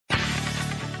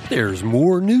There's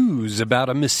more news about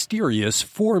a mysterious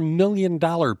 $4 million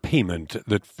payment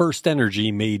that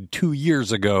FirstEnergy made 2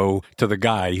 years ago to the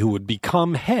guy who would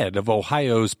become head of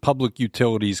Ohio's Public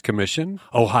Utilities Commission.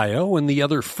 Ohio and the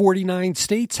other 49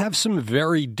 states have some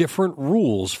very different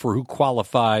rules for who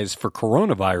qualifies for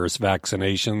coronavirus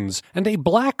vaccinations, and a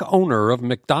black owner of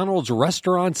McDonald's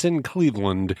restaurants in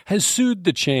Cleveland has sued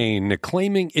the chain,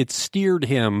 claiming it steered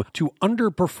him to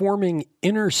underperforming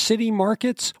inner-city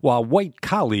markets while white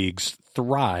colleagues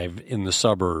thrive in the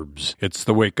suburbs. It's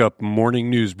the Wake Up Morning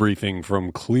News Briefing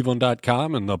from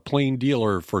Cleveland.com and the Plain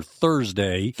Dealer for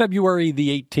Thursday, February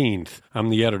the 18th. I'm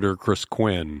the editor, Chris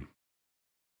Quinn.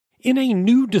 In a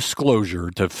new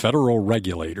disclosure to federal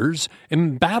regulators,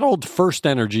 embattled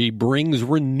FirstEnergy brings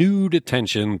renewed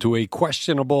attention to a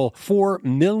questionable $4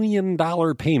 million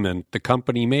payment the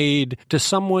company made to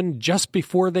someone just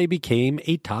before they became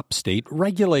a top state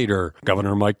regulator.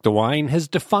 Governor Mike DeWine has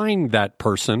defined that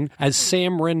person as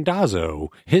Sam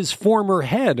Randazzo, his former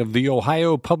head of the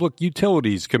Ohio Public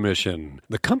Utilities Commission.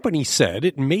 The company said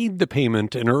it made the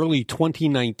payment in early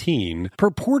 2019,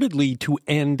 purportedly to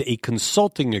end a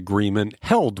consulting agreement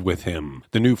held with him.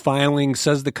 The new filing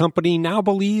says the company now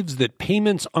believes that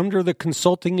payments under the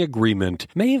consulting agreement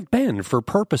may have been for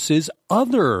purposes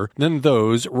other than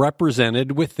those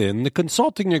represented within the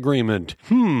consulting agreement.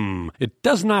 It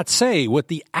does not say what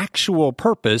the actual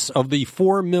purpose of the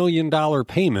 $4 million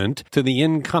payment to the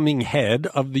incoming head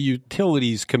of the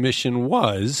Utilities Commission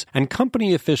was, and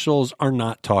company officials are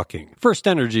not talking.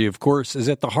 FirstEnergy, of course, is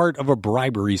at the heart of a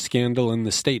bribery scandal in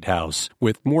the State House,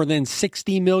 with more than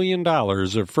 $60 million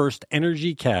of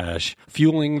FirstEnergy cash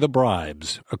fueling the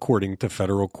bribes, according to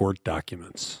federal court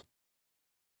documents.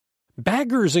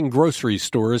 Baggers in grocery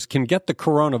stores can get the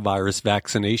coronavirus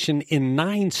vaccination in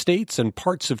 9 states and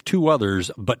parts of 2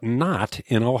 others, but not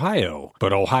in Ohio.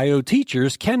 But Ohio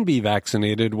teachers can be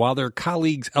vaccinated while their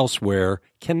colleagues elsewhere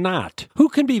cannot. Who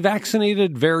can be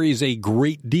vaccinated varies a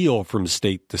great deal from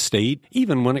state to state,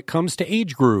 even when it comes to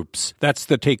age groups. That's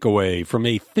the takeaway from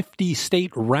a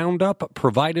 50-state roundup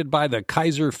provided by the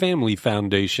Kaiser Family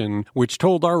Foundation, which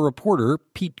told our reporter,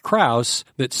 Pete Krause,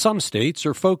 that some states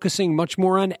are focusing much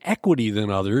more on equity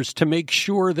than others to make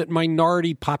sure that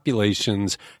minority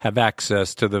populations have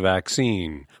access to the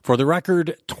vaccine. For the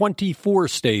record, 24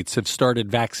 states have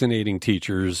started vaccinating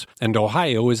teachers, and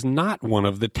Ohio is not one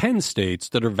of the 10 states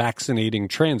that are vaccinating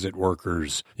transit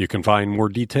workers. You can find more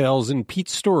details in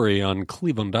Pete's story on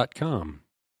Cleveland.com.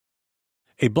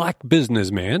 A black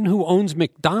businessman who owns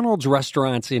McDonald's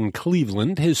restaurants in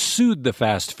Cleveland has sued the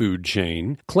fast food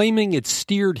chain, claiming it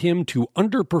steered him to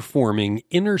underperforming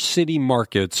inner-city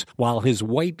markets while his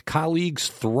white colleagues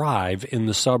thrive in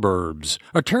the suburbs.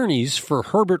 Attorneys for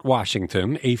Herbert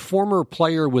Washington, a former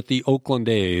player with the Oakland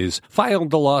A's, filed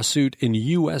the lawsuit in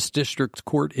U.S. District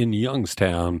Court in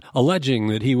Youngstown, alleging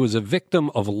that he was a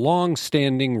victim of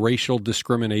long-standing racial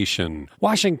discrimination.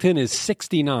 Washington is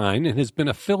 69 and has been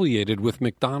affiliated with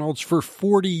McDonald's for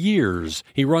 40 years.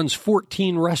 He runs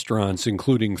 14 restaurants,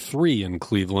 including 3 in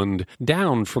Cleveland,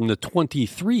 down from the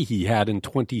 23 he had in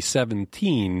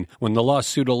 2017, when the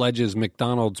lawsuit alleges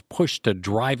McDonald's pushed to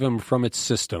drive him from its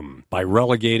system. By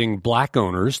relegating black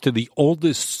owners to the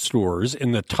oldest stores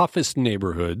in the toughest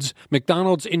neighborhoods,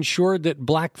 McDonald's ensured that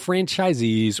black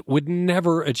franchisees would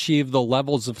never achieve the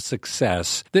levels of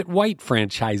success that white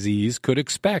franchisees could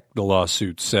expect, the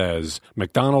lawsuit says.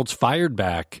 McDonald's fired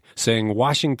back, saying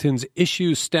Washington's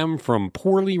issues stem from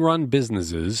poorly run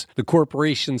businesses. The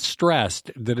corporation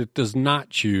stressed that it does not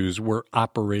choose where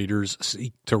operators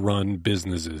seek to run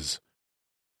businesses.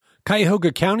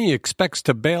 Cuyahoga County expects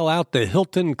to bail out the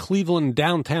Hilton Cleveland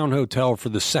Downtown Hotel for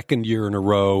the 2nd year in a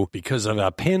row because of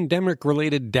a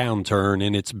pandemic-related downturn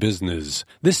in its business.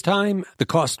 This time, the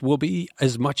cost will be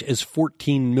as much as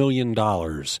 $14 million.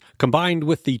 Combined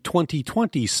with the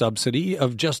 2020 subsidy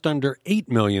of just under $8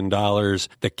 million,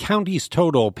 the county's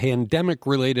total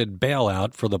pandemic-related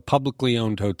bailout for the publicly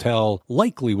owned hotel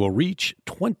likely will reach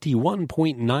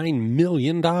 $21.9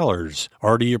 million.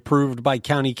 Already approved by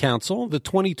County Council, the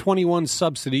 2021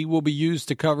 subsidy will be used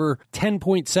to cover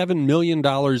 $10.7 million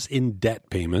in debt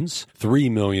payments,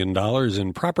 $3 million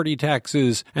in property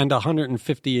taxes, and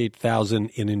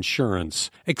 $158,000 in insurance,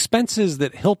 expenses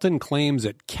that Hilton claims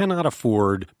it cannot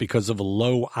afford because of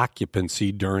low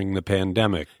occupancy during the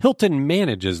pandemic. Hilton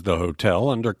manages the hotel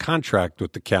under contract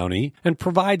with the county and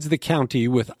provides the county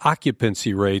with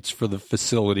occupancy rates for the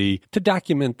facility to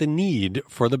document the need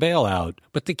for the bailout,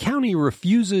 but the county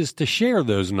refuses to share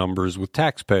those numbers with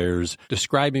taxpayers,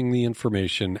 describing the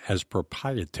information as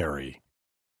proprietary.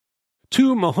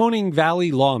 Two Mahoning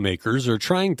Valley lawmakers are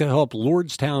trying to help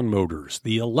Lordstown Motors,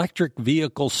 the electric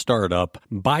vehicle startup,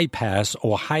 bypass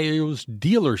Ohio's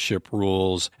dealership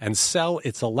rules and sell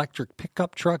its electric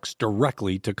pickup trucks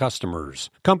directly to customers.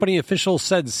 Company officials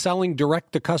said selling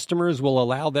direct to customers will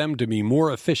allow them to be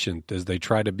more efficient as they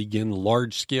try to begin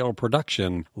large-scale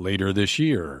production later this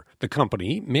year. The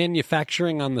company,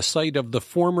 manufacturing on the site of the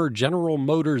former General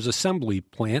Motors assembly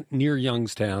plant near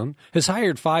Youngstown, has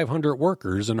hired 500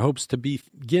 workers and hopes to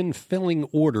begin filling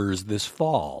orders this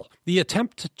fall. The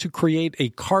attempt to create a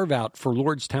carve-out for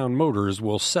Lordstown Motors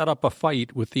will set up a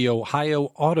fight with the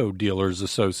Ohio Auto Dealers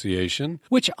Association,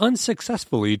 which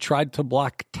unsuccessfully tried to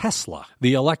block Tesla,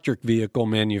 the electric vehicle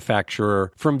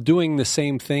manufacturer, from doing the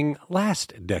same thing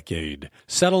last decade.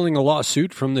 Settling a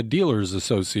lawsuit from the Dealers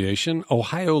Association,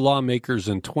 Ohio lawmakers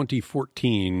in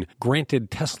 2014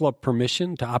 granted Tesla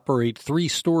permission to operate 3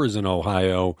 stores in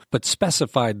Ohio, but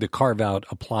specified the carve-out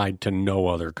applied to no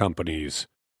other companies.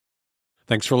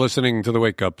 Thanks for listening to The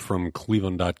Wake Up from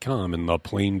Cleveland.com and The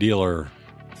Plain Dealer.